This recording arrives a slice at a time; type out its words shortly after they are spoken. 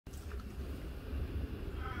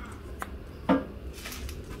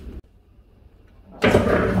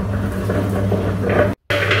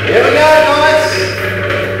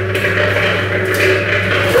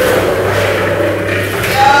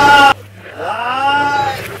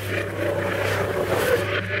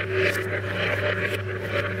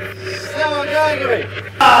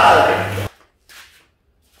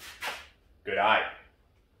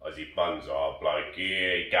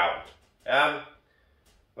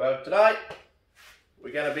Well, today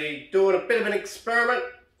we're going to be doing a bit of an experiment,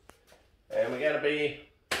 and we're going to be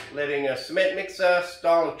letting a cement mixer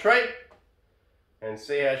style a tree and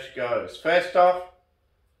see how she goes. First off,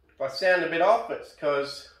 if I sound a bit off, it's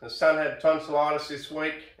because the son had tonsillitis this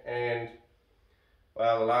week, and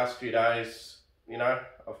well, the last few days, you know,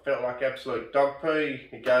 I felt like absolute dog poo.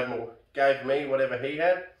 He gave me whatever he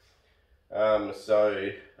had. So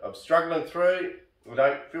I'm struggling through. I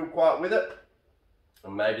don't feel quite with it,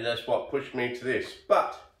 and maybe that's what pushed me to this.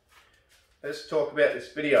 But let's talk about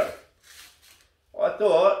this video. I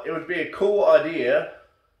thought it would be a cool idea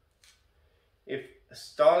if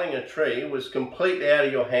styling a tree was completely out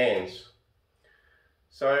of your hands.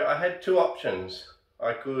 So I had two options.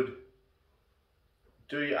 I could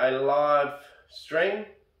do a live stream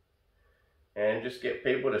and just get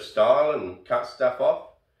people to style and cut stuff off.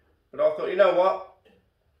 But I thought, you know what?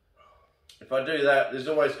 If I do that, there's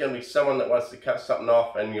always going to be someone that wants to cut something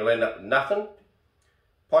off and you'll end up with nothing.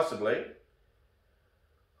 Possibly.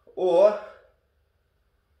 Or,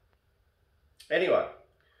 anyway,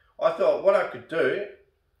 I thought what I could do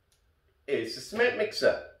is a cement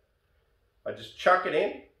mixer. I just chuck it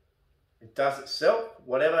in. It does itself.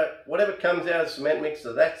 Whatever comes out of the cement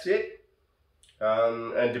mixer, that's it.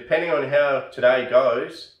 And depending on how today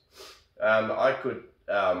goes, I could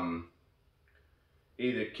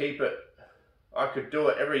either keep it, I could do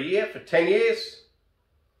it every year for 10 years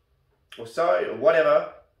or so, or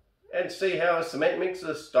whatever, and see how a cement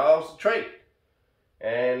mixer styles a tree.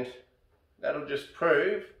 And that'll just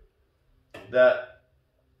prove that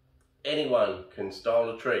anyone can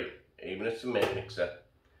style a tree, even a cement mixer.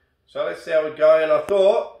 So let's see how we go. And I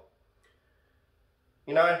thought,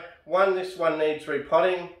 you know, this one needs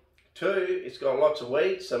repotting. Two, it's got lots of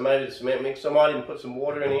weeds, so maybe the cement mixer, I might even put some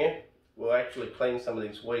water in here. We'll actually clean some of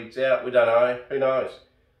these weeds out. We don't know, who knows.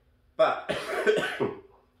 But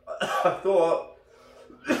I thought,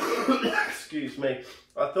 excuse me,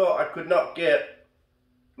 I thought I could not get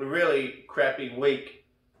a really crappy, weak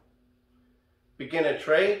beginner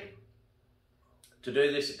tree to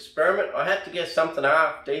do this experiment. I had to get something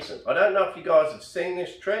half decent. I don't know if you guys have seen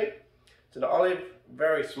this tree. It's an olive,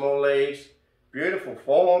 very small leaves, beautiful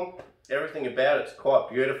form. Everything about it's quite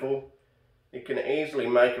beautiful. It can easily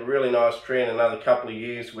make a really nice tree in another couple of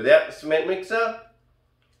years without the cement mixer.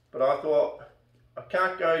 But I thought, I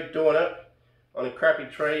can't go doing it on a crappy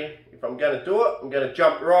tree. If I'm going to do it, I'm going to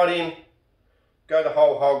jump right in, go the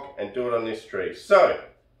whole hog and do it on this tree. So,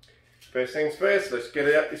 first things first, let's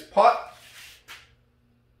get out this pot.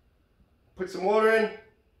 Put some water in,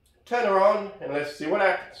 turn her on, and let's see what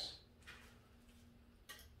happens.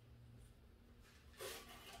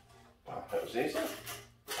 Oh, that was easy.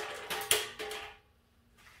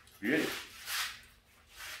 Beauty.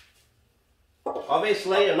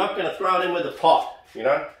 Obviously, I'm not going to throw it in with a pot, you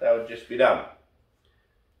know, that would just be dumb.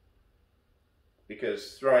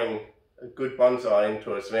 Because throwing a good bonsai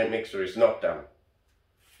into a cement mixer is not dumb.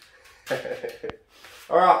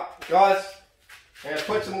 Alright, guys, I'm going to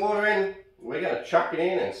put some water in, we're going to chuck it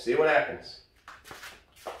in and see what happens.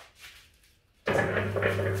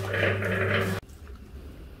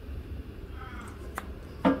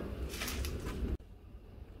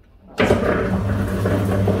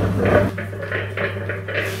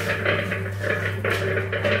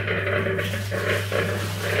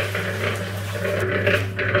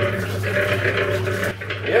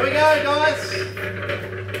 Here we go, guys.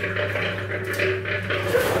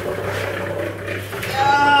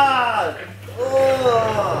 Ah!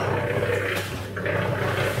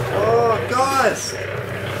 Oh, guys.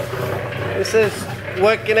 This is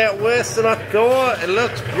working out worse than I thought. It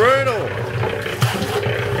looks brutal.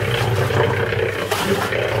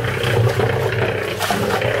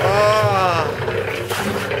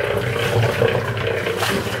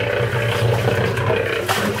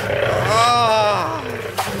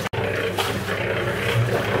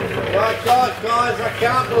 Guys, I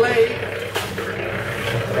can't believe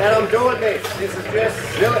that I'm doing this. This is just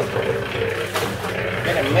silly.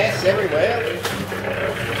 Get a mess everywhere.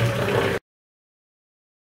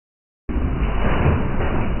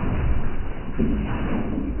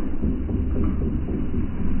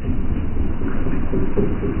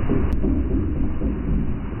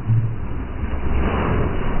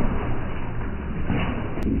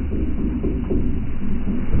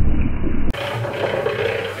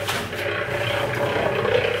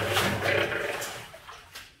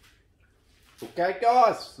 Okay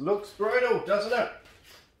guys, looks brutal, doesn't it?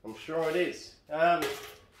 I'm sure it is. Well,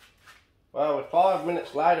 we're 5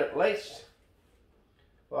 minutes later at least.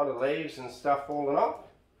 A lot of leaves and stuff falling off.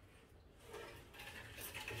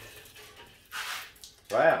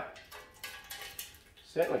 Wow.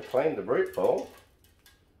 certainly cleaned the root ball.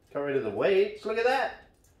 Got rid of the weeds. Look at that.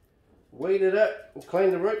 Weeded it and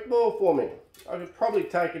cleaned the root ball for me. I could probably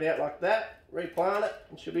take it out like that, replant it,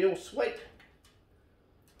 and should be all sweet.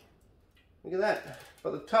 Look at that.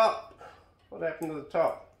 But the top, what happened to the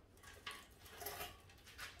top?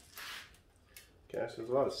 Okay, so there's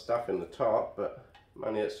a lot of stuff in the top, but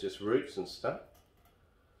mainly it's just roots and stuff.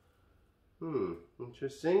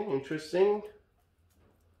 Interesting, interesting.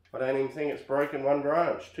 I don't even think it's broken one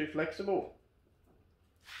branch. Too flexible.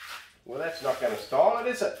 Well, that's not going to style it,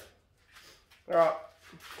 is it? Alright,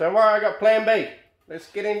 don't worry, I got plan B.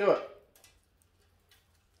 Let's get into it.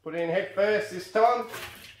 Put it in head first this time.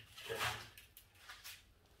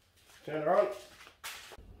 Turn it on.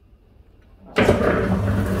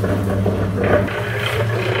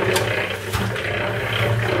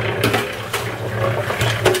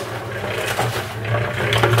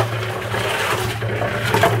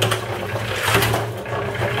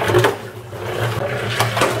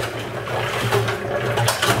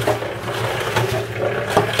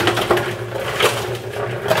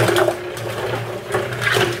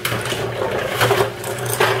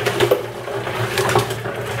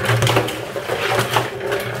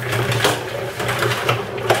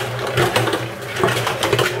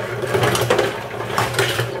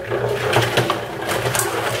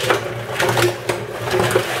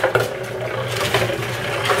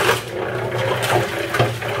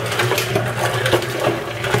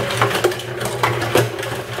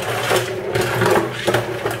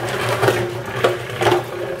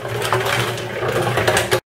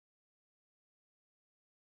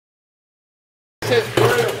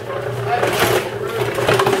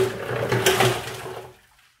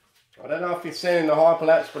 I don't know if you're seeing the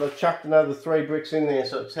hyperlapse, but I've chucked another 3 bricks in there,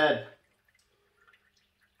 so it's had.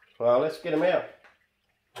 Well, let's get them out.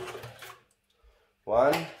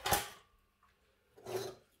 1,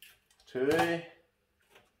 2,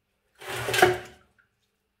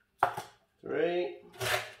 3,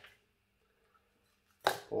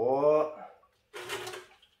 4,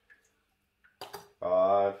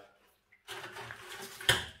 5,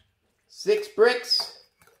 6 bricks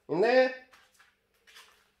in there.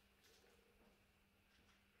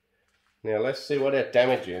 Now let's see what our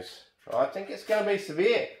damage is. I think it's going to be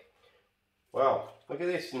severe. Well, look at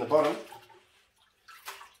this in the bottom.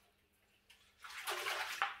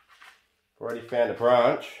 Already found a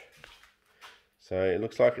branch. So it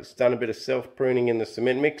looks like it's done a bit of self-pruning in the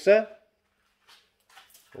cement mixer.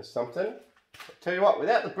 There's something. I'll tell you what,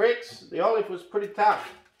 without the bricks, the olive was pretty tough.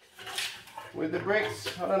 With the bricks,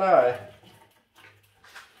 I don't know.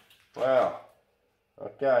 Wow.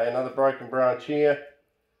 Okay, another broken branch here.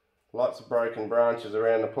 Lots of broken branches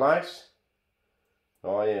around the place.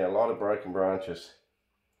 Oh yeah, a lot of broken branches.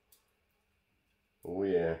 Oh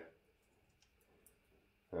yeah.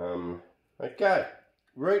 Okay,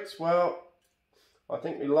 roots, well, I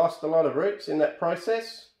think we lost a lot of roots in that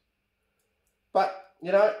process. But,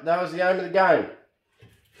 you know, that was the aim of the game.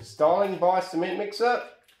 Styling by cement mixer.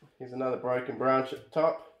 Here's another broken branch at the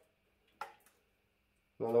top.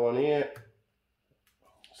 Another one here.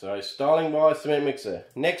 So styling by cement mixer.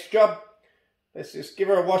 Next job, let's just give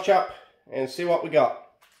her a wash up and see what we got.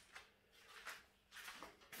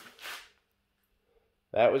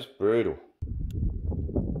 That was brutal.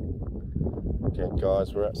 Okay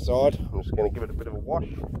guys, we're outside. I'm just going to give it a bit of a wash.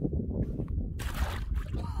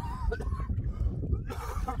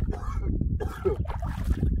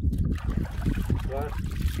 Right.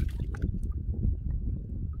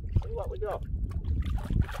 See what we got.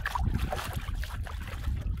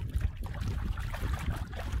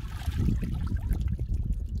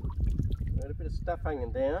 A bit of stuff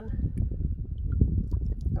hanging down.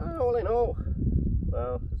 All in all,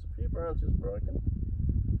 well, there's a few branches broken.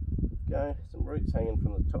 Okay, some roots hanging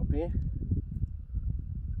from the top here.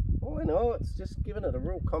 All in all, it's just given it a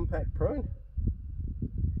real compact prune.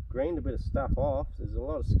 Greened a bit of stuff off. There's a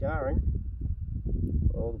lot of scarring.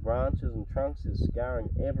 All the branches and trunks, there's scarring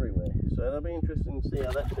everywhere. So that'll be interesting to see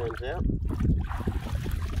how that turns out.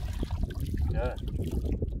 Okay.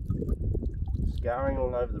 Scarring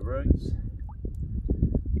all over the roots.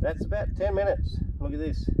 That's about 10 minutes. Look at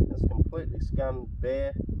this. It's completely scummed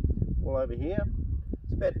bare all over here.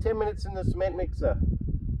 It's about 10 minutes in the cement mixer.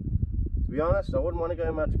 To be honest, I wouldn't want to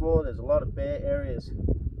go much more. There's a lot of bare areas.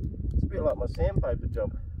 It's a bit like my sandpaper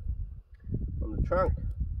job on the trunk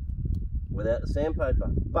without the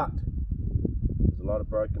sandpaper. But there's a lot of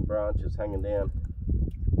broken branches hanging down.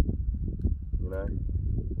 You know,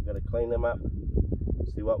 we've got to clean them up.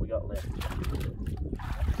 See what we got left.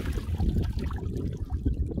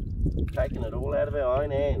 Taking it all out of our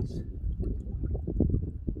own hands.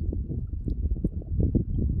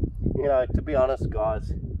 You know, to be honest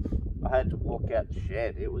guys, I had to walk out the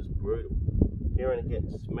shed. It was brutal. Hearing it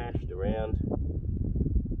getting smashed around.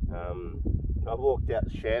 I walked out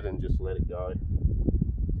the shed and just let it go.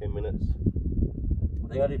 10 minutes. I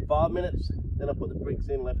think I did 5 minutes. Then I put the bricks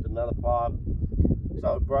in, left another 5.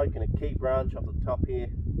 So I've broken a key branch off the top here.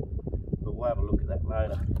 But we'll have a look at that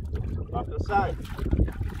later. Like I say,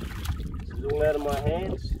 this is all out of my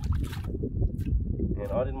hands.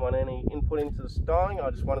 And I didn't want any input into the styling. I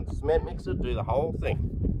just wanted the cement mixer to do the whole thing.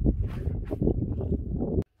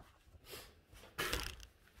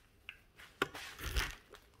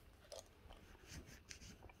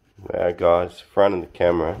 Now guys, front of the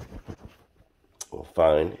camera or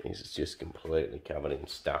phone is just completely covered in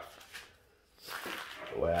stuff.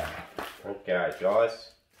 Wow. Okay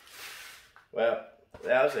guys. Well,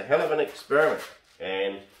 that was a hell of an experiment,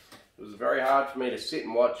 and it was very hard for me to sit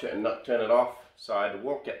and watch it and not turn it off. So I had to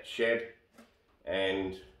walk out the shed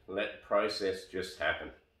and let the process just happen.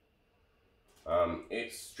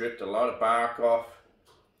 It stripped a lot of bark off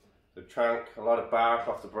the trunk, a lot of bark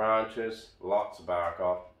off the branches, lots of bark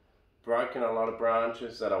off. Broken a lot of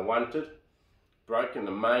branches that I wanted. Broken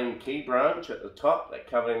the main key branch at the top that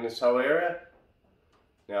covered in this whole area.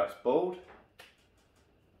 Now it's bald.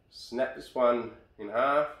 Snap this one in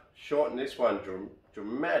half. Shorten this one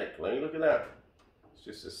dramatically. Look at that. It's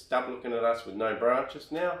just a stub looking at us with no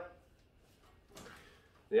branches now.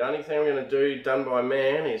 The only thing I'm going to do, done by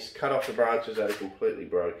man, is cut off the branches that are completely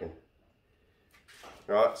broken.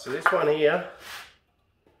 Right, so this one here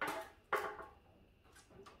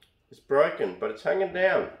is broken, but it's hanging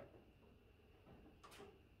down.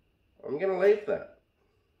 I'm going to leave that.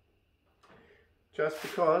 Just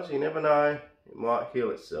because, you never know, it might heal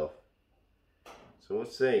itself. So we'll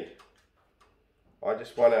see. I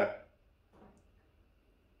just want to...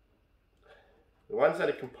 The ones that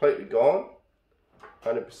are completely gone,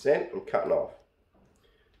 100%, I'm cutting off.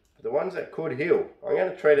 But the ones that could heal, I'm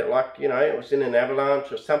going to treat it like, you know, it was in an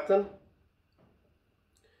avalanche or something.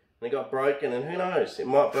 They got broken, and who knows, it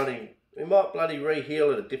might bloody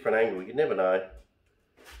re-heal at a different angle. You never know.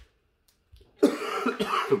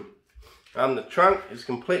 The trunk is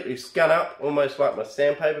completely scun up, almost like my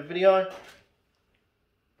sandpaper video.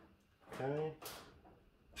 Okay.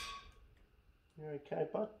 You're okay,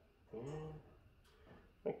 bud? Yeah.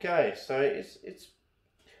 Okay, so it's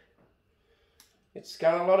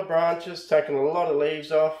scun a lot of branches, taken a lot of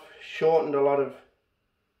leaves off, shortened a lot of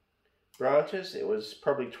branches. It was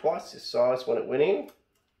probably twice this size when it went in.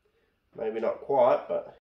 Maybe not quite,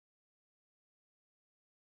 but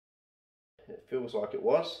it feels like it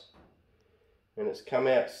was. And it's come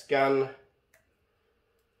out scun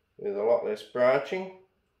with a lot less branching.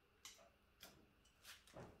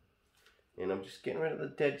 And I'm just getting rid of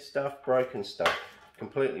the dead stuff, broken stuff.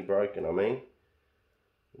 Completely broken, I mean.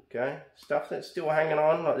 Okay, stuff that's still hanging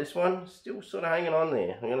on, like this one, still sort of hanging on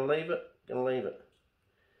there. I'm going to leave it,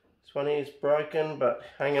 This one here is broken, but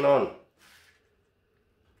hanging on.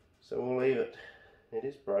 So we'll leave it. It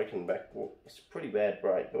is broken back. Well, it's a pretty bad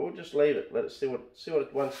break, but we'll just leave it. Let it see what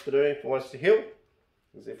it wants to do. If it wants to heal,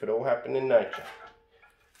 as if it all happened in nature.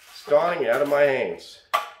 Styling out of my hands.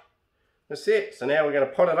 That's it. So now we're going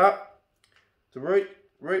to pot it up. The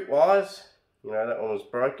root wise, you know, that one was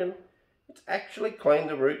broken. It's actually cleaned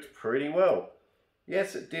the roots pretty well.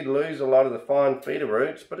 Yes, it did lose a lot of the fine feeder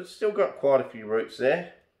roots, but it's still got quite a few roots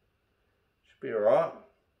there. Should be alright.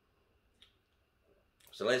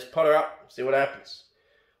 So let's pot her up, see what happens.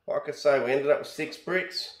 Like I say, we ended up with 6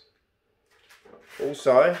 bricks.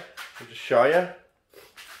 Also, I'll just show you,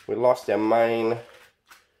 we lost our main,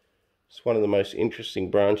 it's one of the most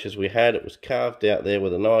interesting branches we had. It was carved out there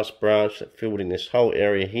with a nice branch that filled in this whole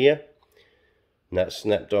area here. And that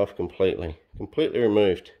snapped off completely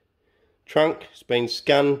removed. Trunk has been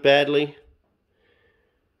scun badly.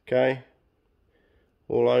 Okay,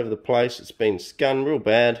 all over the place, it's been scun real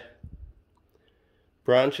bad.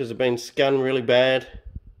 Branches have been scun really bad.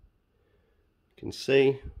 You can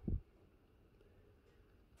see.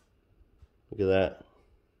 Look at that.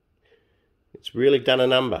 It's really done a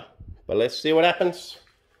number. But let's see what happens.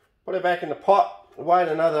 Put it back in the pot. Wait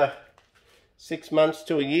another 6 months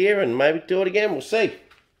to a year and maybe do it again. We'll see.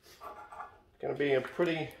 It's going to be a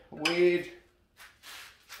pretty weird,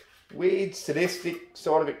 sadistic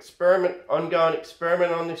sort of experiment, ongoing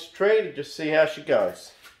experiment on this tree to just see how she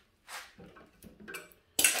goes.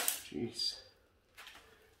 Jeez.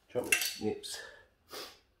 Drop my snips.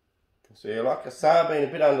 So yeah, like I say, I've been a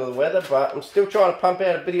bit under the weather, but I'm still trying to pump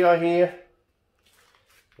out a video here.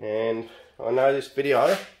 And I know this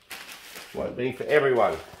video won't be for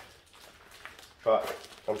everyone. But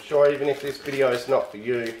I'm sure even if this video is not for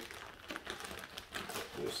you,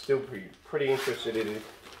 you'll still be pretty interested in.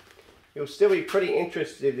 You'll still be pretty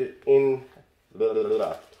interested in. Blah, blah,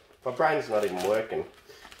 blah. My brain's not even working.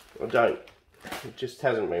 It just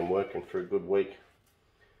hasn't been working for a good week.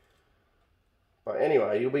 But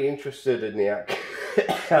anyway, you'll be interested in the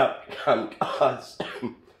outcome, guys.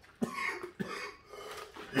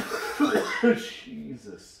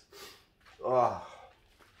 Jesus. Oh,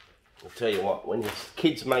 I'll tell you what, when your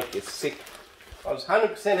kids make you sick. I was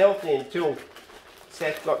 100% healthy until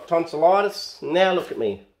Seth got tonsillitis. Now look at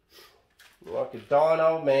me. Like a dying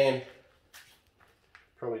old man.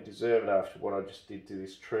 Probably deserve it after what I just did to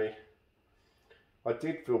this tree. I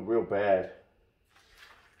did feel real bad.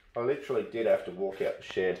 I literally did have to walk out the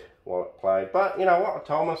shed while it played. But you know what? I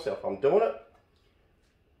told myself I'm doing it.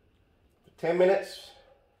 For 10 minutes,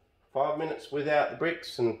 5 minutes without the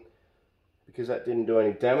bricks, and because that didn't do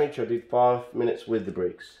any damage, I did 5 minutes with the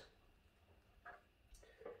bricks.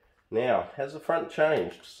 Now, has the front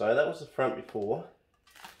changed? So that was the front before.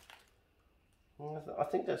 I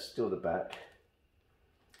think that's still the back.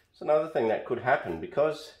 It's another thing that could happen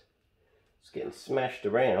because it's getting smashed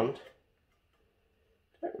around.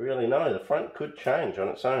 I don't really know. The front could change on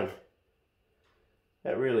its own.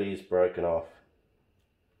 That really is broken off.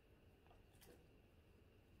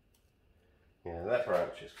 Yeah, that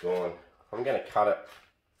branch is gone. I'm going to cut it.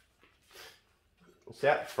 It's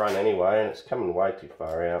out front anyway, and it's coming way too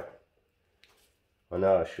far out. I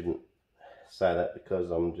know I shouldn't say that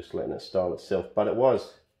because I'm just letting it style itself, but it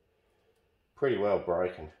was pretty well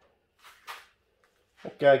broken.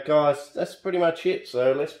 Okay guys, that's pretty much it.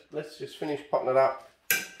 So let's just finish potting it up.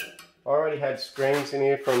 I already had screens in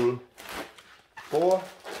here from before.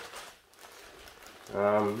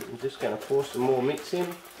 I'm just going to pour some more mix in.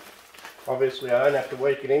 Obviously I don't have to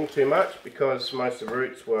weak it in too much because most of the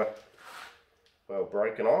roots were well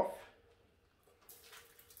broken off.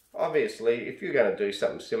 Obviously, if you're going to do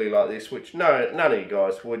something silly like this, which none of you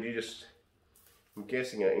guys would, I'm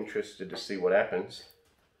guessing are interested to see what happens.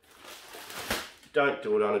 Don't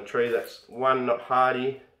do it on a tree that's one, not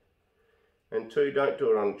hardy, and two, don't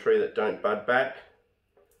do it on a tree that don't bud back.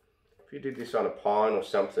 If you did this on a pine or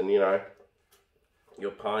something, you know,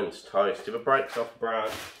 your pine is toast. If it breaks off a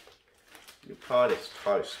branch, your pine is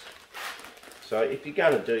toast. So if you're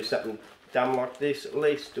going to do something dumb like this, at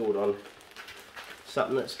least do it on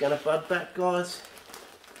something that's going to bud back, guys.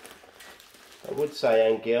 I would say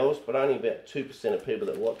and girls, but only about 2% of people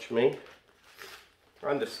that watch me.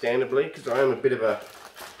 Understandably, because I am a bit of a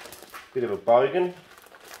bogan.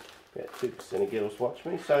 About 2% of girls watch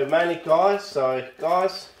me. So mainly guys,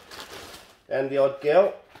 and the odd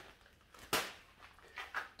girl.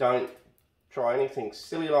 Don't try anything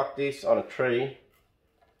silly like this on a tree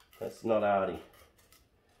that's not hardy.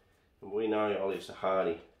 And we know olives are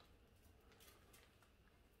hardy.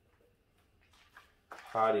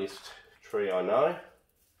 Hardiest tree I know,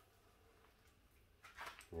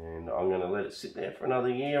 and I'm going to let it sit there for another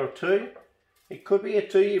year or two. It could be a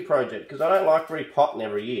 2-year project because I don't like repotting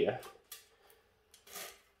every year.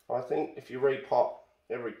 I think if you repot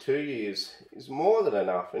every 2 years is more than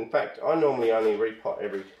enough. In fact, I normally only repot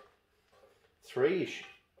every 3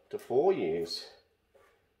 to 4 years,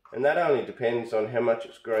 and that only depends on how much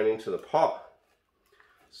it's grown into the pot.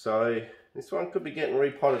 So this one could be getting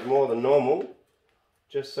repotted more than normal,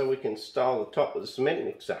 just so we can style the top with the cement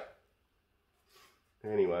mixer.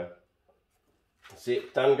 Anyway, that's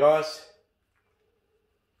it, done guys.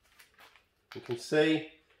 You can see,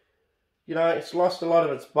 you know, it's lost a lot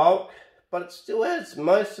of its bulk, but it still has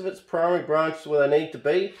most of its primary branches where they need to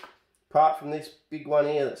be, apart from this big one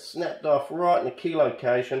here that snapped off right in the key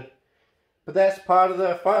location. But that's part of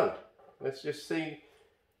the fun. Let's just see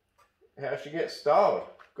how she gets styled.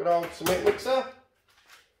 Good old cement mixer.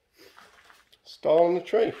 Styling the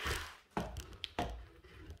tree.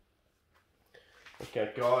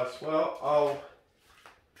 Okay guys, well I'll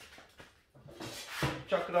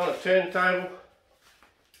chuck it on a turntable,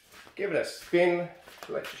 give it a spin,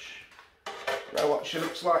 let you know what she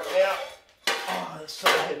looks like now. Oh, it's so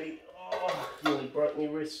heavy. Oh, nearly broke my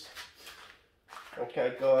wrist.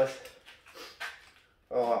 Okay guys.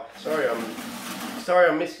 Oh, sorry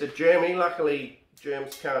I missed the Germany. Luckily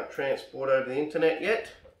germs can't transport over the internet yet.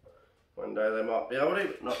 One day they might be able to,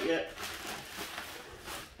 but not yet.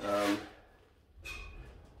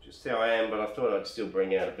 Just how I am, but I thought I'd still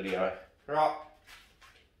bring out a video. Right,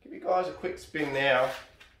 give you guys a quick spin now.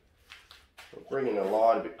 I'll bring in the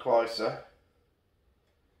light a bit closer.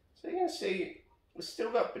 So you can see we've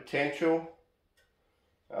still got potential.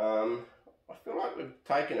 I feel like we've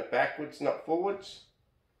taken it backwards, not forwards.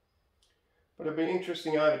 But it'll be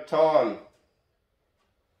interesting over time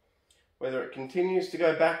whether it continues to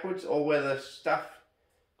go backwards or whether stuff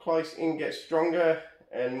close in gets stronger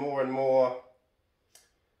and more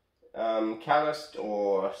calloused,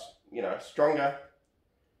 or stronger,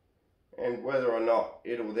 and whether or not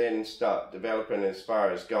it'll then start developing as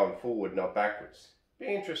far as going forward, not backwards. Be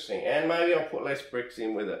interesting. And maybe I'll put less bricks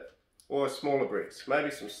in with it, or smaller bricks,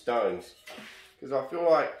 maybe some stones, because I feel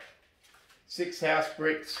like 6 house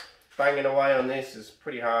bricks banging away on this is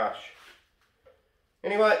pretty harsh.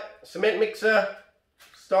 Anyway, cement mixer,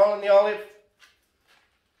 styling the olive.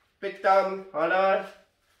 Bit dumb, I know,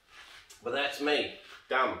 but that's me,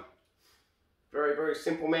 dumb. Very, very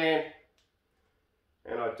simple man,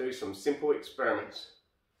 and I do some simple experiments.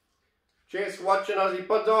 Cheers for watching, Aussie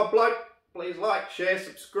Bonsai Bloke. Please like, share,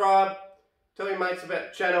 subscribe, tell your mates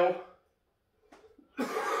about the channel.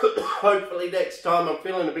 Hopefully next time I'm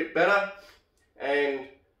feeling a bit better and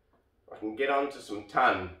I can get on to some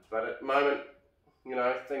ton, but at the moment,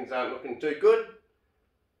 things aren't looking too good,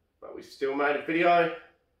 but we still made a video,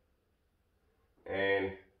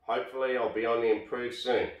 and hopefully I'll be on the improve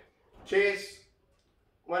soon. Cheers.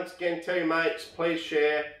 Once again, tell your mates, please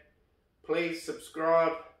share, please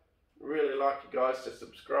subscribe. Really like you guys to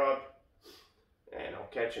subscribe, and I'll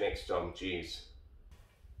catch you next time. Cheers.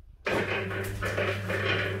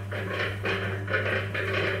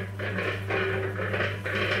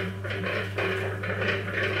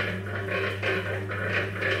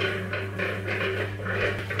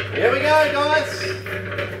 Here we go, guys.